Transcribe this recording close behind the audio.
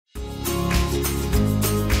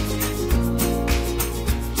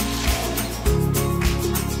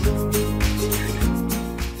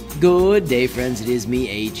Good day, friends. It is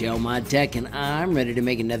me, HLModTech, and I'm ready to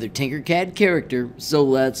make another Tinkercad character, so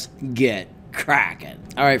let's get cracking.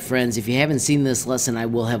 Alright, friends, if you haven't seen this lesson, I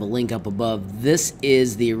will have a link up above. This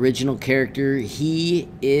is the original character. He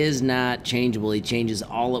is not changeable. He changes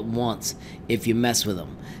all at once if you mess with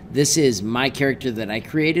him. This is my character that I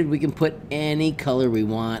created. We can put any color we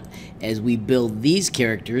want as we build these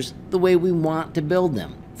characters the way we want to build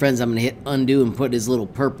them. Friends, I'm going to hit undo and put his little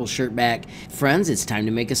purple shirt back. Friends, it's time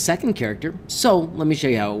to make a second character, so let me show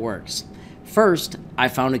you how it works. First, I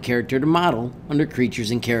found a character to model under creatures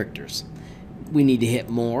and characters. We need to hit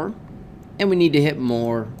more, and we need to hit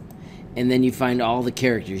more, and then you find all the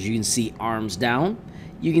characters. You can see arms down,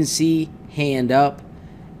 you can see hand up,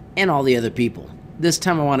 and all the other people. This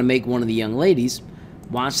time I want to make one of the young ladies.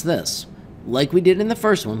 Watch this. Like we did in the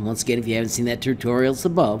first one, once again, if you haven't seen that tutorial, it's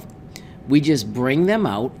above. We just bring them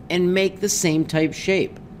out and make the same type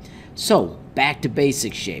shape. So, back to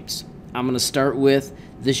basic shapes. I'm going to start with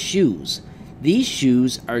the shoes. These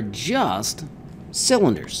shoes are just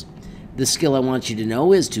cylinders. The skill I want you to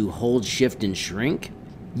know is to hold shift and shrink.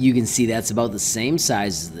 You can see that's about the same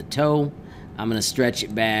size as the toe. I'm going to stretch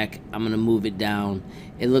it back. I'm going to move it down.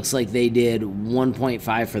 It looks like they did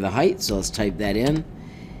 1.5 for the height, so let's type that in.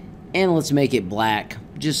 And let's make it black,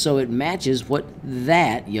 just so it matches what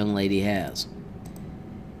that young lady has.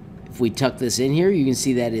 If we tuck this in here, you can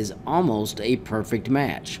see that is almost a perfect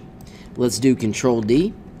match. Let's do Control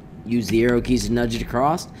D. Use the arrow keys to nudge it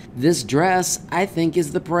across. This dress, I think,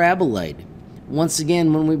 is the paraboloid. Once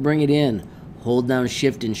again, when we bring it in, hold down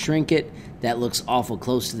shift and shrink it. That looks awful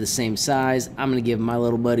close to the same size. I'm going to give my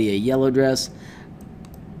little buddy a yellow dress.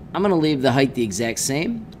 I'm going to leave the height the exact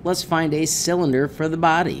same. Let's find a cylinder for the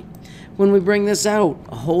body. When we bring this out,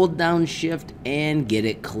 hold down shift and get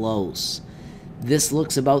it close. This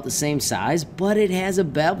looks about the same size, but it has a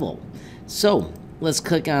bevel. So let's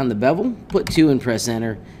click on the bevel, put 2 and press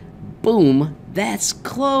enter. Boom, that's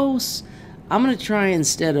close. I'm going to try,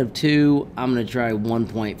 instead of 2, I'm going to try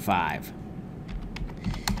 1.5.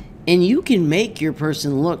 And you can make your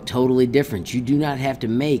person look totally different. You do not have to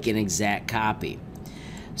make an exact copy.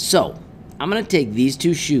 So I'm going to take these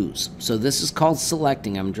 2 shoes. So this is called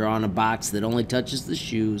selecting. I'm drawing a box that only touches the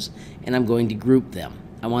shoes, and I'm going to group them.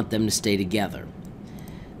 I want them to stay together.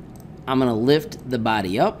 I'm going to lift the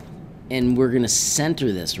body up, and we're going to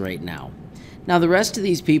center this right now. Now the rest of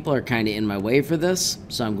these people are kind of in my way for this,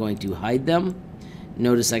 so I'm going to hide them.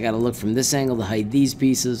 Notice I got to look from this angle to hide these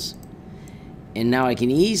pieces. And now I can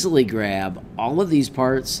easily grab all of these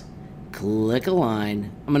parts, click a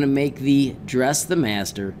line. I'm going to make the dress the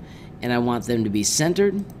master, and I want them to be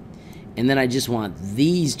centered, and then I just want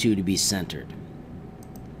these 2 to be centered.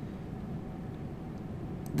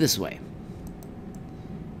 This way.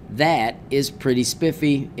 That is pretty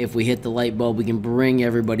spiffy. If we hit the light bulb, we can bring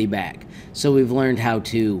everybody back. So we've learned how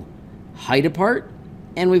to hide a part,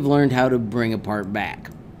 and we've learned how to bring a part back.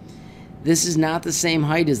 This is not the same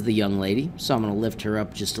height as the young lady, so I'm going to lift her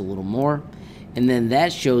up just a little more. And then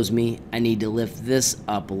that shows me I need to lift this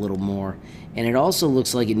up a little more. And it also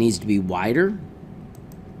looks like it needs to be wider.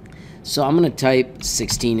 So I'm going to type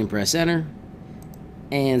 16 and press enter.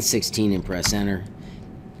 And 16 and press enter.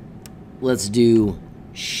 Let's do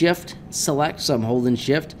shift select. So I'm holding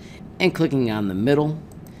shift and clicking on the middle.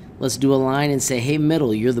 Let's do a line and say, hey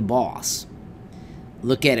middle, you're the boss.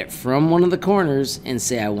 Look at it from one of the corners and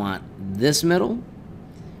say I want this middle.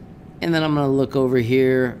 And then I'm going to look over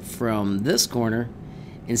here from this corner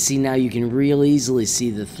and see, now you can real easily see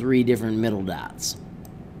the 3 different middle dots.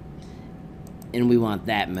 And we want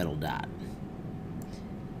that middle dot.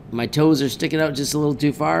 My toes are sticking out just a little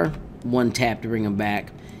too far. 1 tap to bring them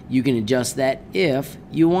back. You can adjust that if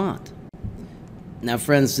you want. Now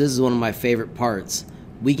friends, this is one of my favorite parts.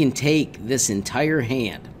 We can take this entire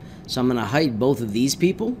hand. So I'm going to hide both of these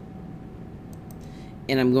people.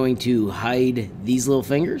 And I'm going to hide these little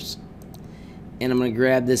fingers. And I'm going to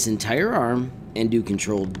grab this entire arm and do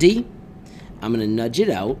Control D. I'm going to nudge it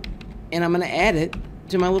out, and I'm going to add it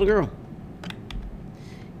to my little girl.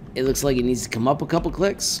 It looks like it needs to come up a couple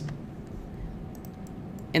clicks.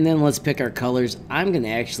 And then let's pick our colors. I'm going to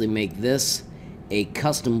actually make this a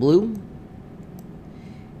custom blue.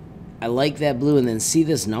 I like that blue, and then see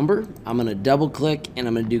this number? I'm going to double click, and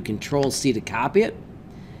I'm going to do Control C to copy it.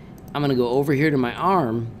 I'm going to go over here to my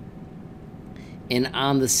arm, and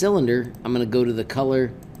on the cylinder, I'm going to go to the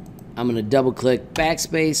color. I'm going to double click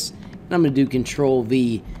backspace, and I'm going to do Control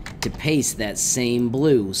V to paste that same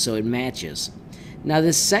blue so it matches. Now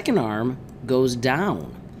this second arm goes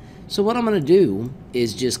down. So what I'm going to do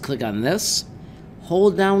is just click on this,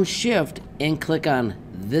 hold down shift, and click on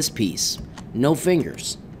this piece. No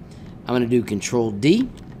fingers. I'm going to do Control D,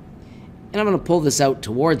 And I'm going to pull this out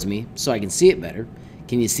towards me so I can see it better.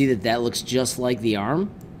 Can you see that that looks just like the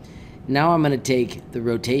arm? Now I'm going to take the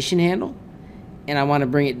rotation handle and I want to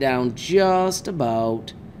bring it down just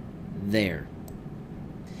about there.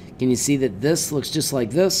 Can you see that this looks just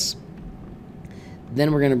like this?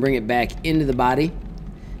 Then we're going to bring it back into the body.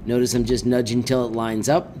 Notice I'm just nudging until it lines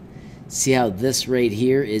up. See how this right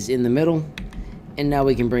here is in the middle? And now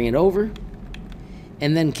we can bring it over.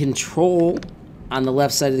 And then Control on the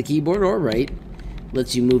left side of the keyboard or right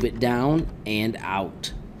lets you move it down and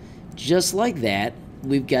out. Just like that,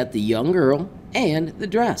 we've got the young girl and the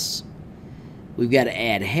dress. We've got to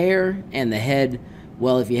add hair and the head.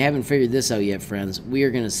 Well, if you haven't figured this out yet, friends, we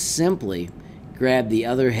are going to simply grab the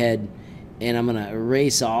other head and I'm going to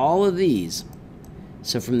erase all of these.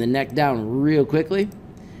 So from the neck down real quickly.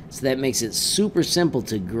 So that makes it super simple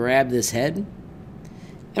to grab this head.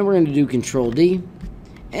 And we're going to do Control D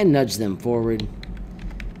and nudge them forward.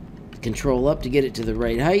 Control up to get it to the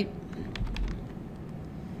right height.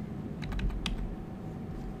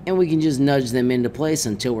 And we can just nudge them into place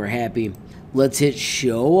until we're happy. Let's hit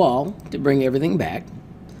Show All to bring everything back.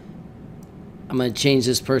 I'm going to change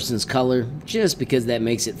this person's color just because that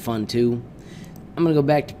makes it fun too. I'm going to go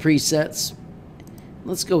back to presets.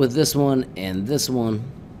 Let's go with this one and this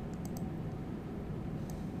one.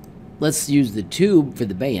 Let's use the tube for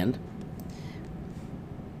the band.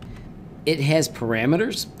 It has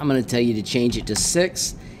parameters. I'm going to tell you to change it to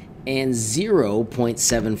 6 and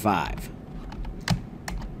 0.75.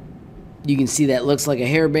 You can see that looks like a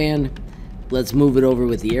hairband. Let's move it over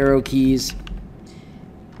with the arrow keys.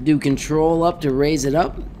 Do Control up to raise it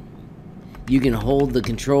up. You can hold the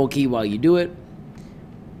Control key while you do it.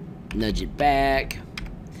 Nudge it back.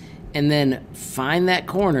 And then find that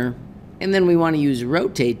corner. And then we want to use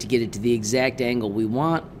Rotate to get it to the exact angle we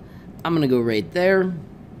want. I'm going to go right there.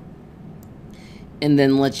 And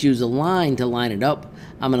then let's use Align to line it up.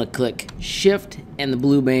 I'm going to click Shift and the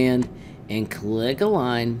blue band and click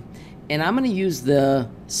Align. And I'm going to use the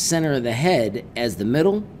center of the head as the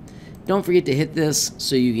middle. Don't forget to hit this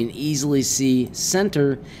so you can easily see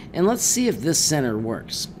center. And let's see if this center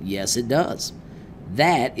works. Yes, it does.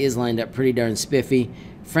 That is lined up pretty darn spiffy.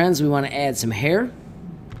 Friends, we want to add some hair.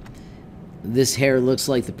 This hair looks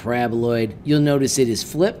like the paraboloid. You'll notice it is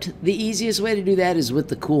flipped. The easiest way to do that is with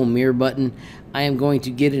the cool mirror button. I am going to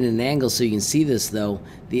get it in an angle so you can see this though.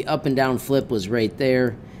 The up and down flip was right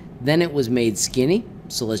there. Then it was made skinny.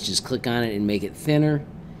 So let's just click on it and make it thinner.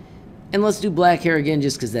 And let's do black hair again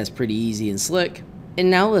just because that's pretty easy and slick. And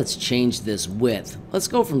now let's change this width. Let's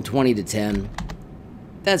go from 20 to 10.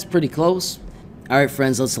 That's pretty close. Alright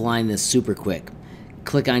friends, let's align this super quick.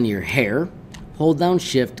 Click on your hair. Hold down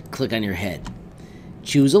Shift, click on your head.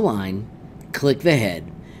 Choose Align, click the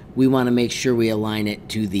head. We want to make sure we align it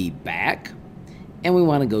to the back. And we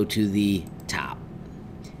want to go to the top.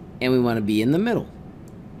 And we want to be in the middle.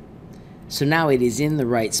 So now it is in the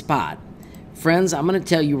right spot. Friends, I'm going to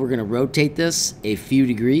tell you we're going to rotate this a few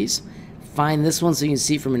degrees. Find this one so you can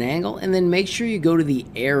see from an angle. And then make sure you go to the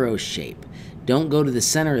arrow shape. Don't go to the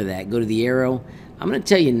center of that. Go to the arrow. I'm going to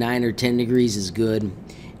tell you 9 or 10 degrees is good.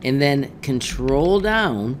 And then Control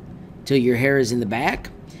down till your hair is in the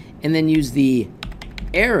back. And then use the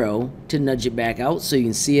arrow to nudge it back out so you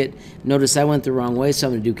can see it. Notice I went the wrong way, so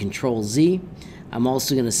I'm going to do Control Z. I'm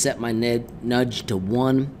also going to set my nudge to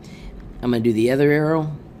 1. I'm going to do the other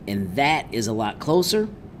arrow, and that is a lot closer.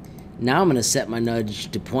 Now I'm going to set my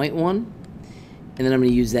nudge to 0.1, and then I'm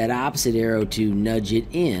going to use that opposite arrow to nudge it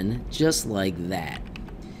in, just like that.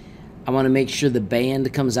 I want to make sure the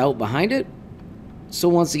band comes out behind it. So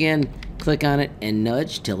once again, click on it and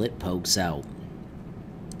nudge till it pokes out.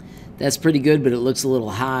 That's pretty good, but it looks a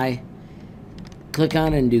little high. Click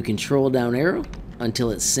on it and do Control down arrow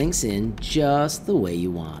until it sinks in just the way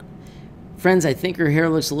you want. Friends, I think her hair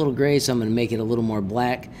looks a little gray, so I'm going to make it a little more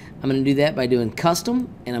black. I'm going to do that by doing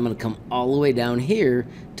Custom, and I'm going to come all the way down here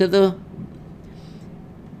to the...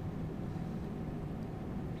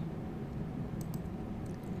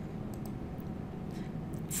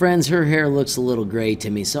 Friends, her hair looks a little gray to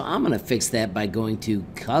me, so I'm going to fix that by going to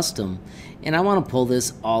Custom, and I want to pull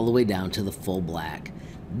this all the way down to the full black.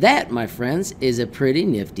 That, my friends, is a pretty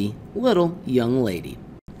nifty little young lady.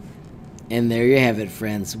 And there you have it,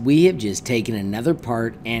 friends. We have just taken another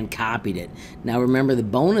part and copied it. Now remember, the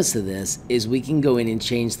bonus of this is we can go in and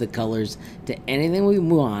change the colors to anything we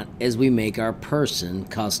want as we make our person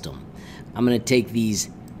custom. I'm going to take these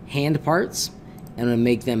hand parts and I'm going to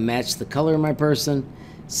make them match the color of my person.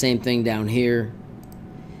 Same thing down here.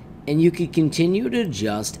 and you could continue to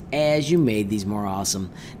adjust as you made these more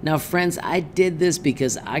awesome. Now friends, I did this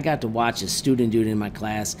because I got to watch a student do it in my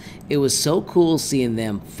class. It was so cool seeing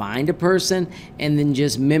them find a person and then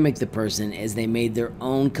just mimic the person as they made their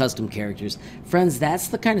own custom characters. Friends, that's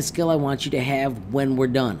the kind of skill I want you to have when we're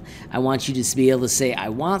done. I want you to be able to say, I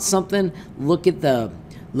want something, look at a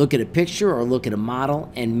picture or look at a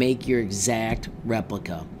model and make your exact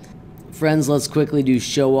replica. Friends, let's quickly do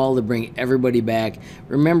show all to bring everybody back.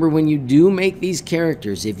 Remember, when you do make these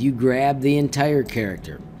characters, if you grab the entire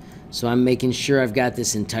character, so I'm making sure I've got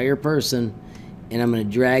this entire person and I'm going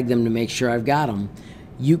to drag them to make sure I've got them,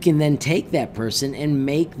 you can then take that person and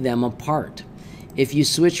make them a part. If you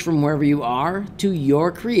switch from wherever you are to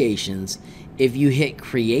your creations, if you hit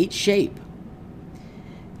create shape,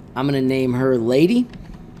 I'm going to name her Lady,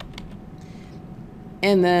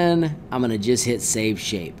 and then I'm going to just hit save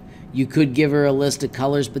shape. You could give her a list of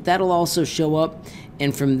colors, but that'll also show up.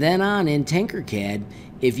 And from then on in Tinkercad,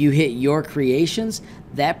 if you hit your creations,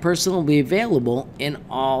 that person will be available in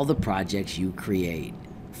all the projects you create.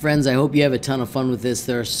 Friends, I hope you have a ton of fun with this.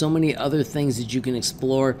 There are so many other things that you can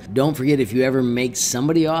explore. Don't forget, if you ever make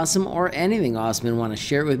somebody awesome or anything awesome and want to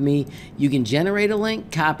share it with me, you can generate a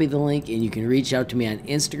link, copy the link, and you can reach out to me on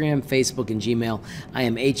Instagram, Facebook, and Gmail. I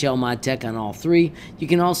am HLModTech on all three. You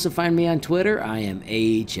can also find me on Twitter. I am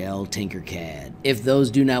HLTinkercad. If those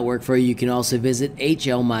do not work for you, you can also visit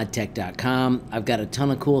HLModTech.com. I've got a ton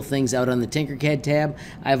of cool things out on the Tinkercad tab.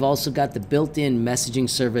 I've also got the built-in messaging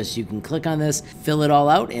service. You can click on this, fill it all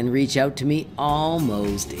out, and reach out to me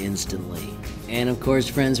almost instantly. And of course,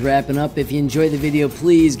 friends, wrapping up, if you enjoyed the video,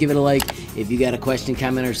 please give it a like. If you got a question,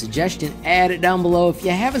 comment, or suggestion, add it down below. If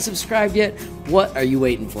you haven't subscribed yet, what are you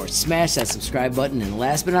waiting for? Smash that subscribe button, and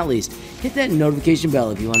last but not least, hit that notification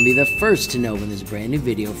bell if you want to be the first to know when there's a brand new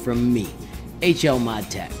video from me,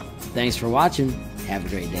 HLModTech. Thanks for watching. Have a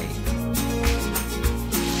great day.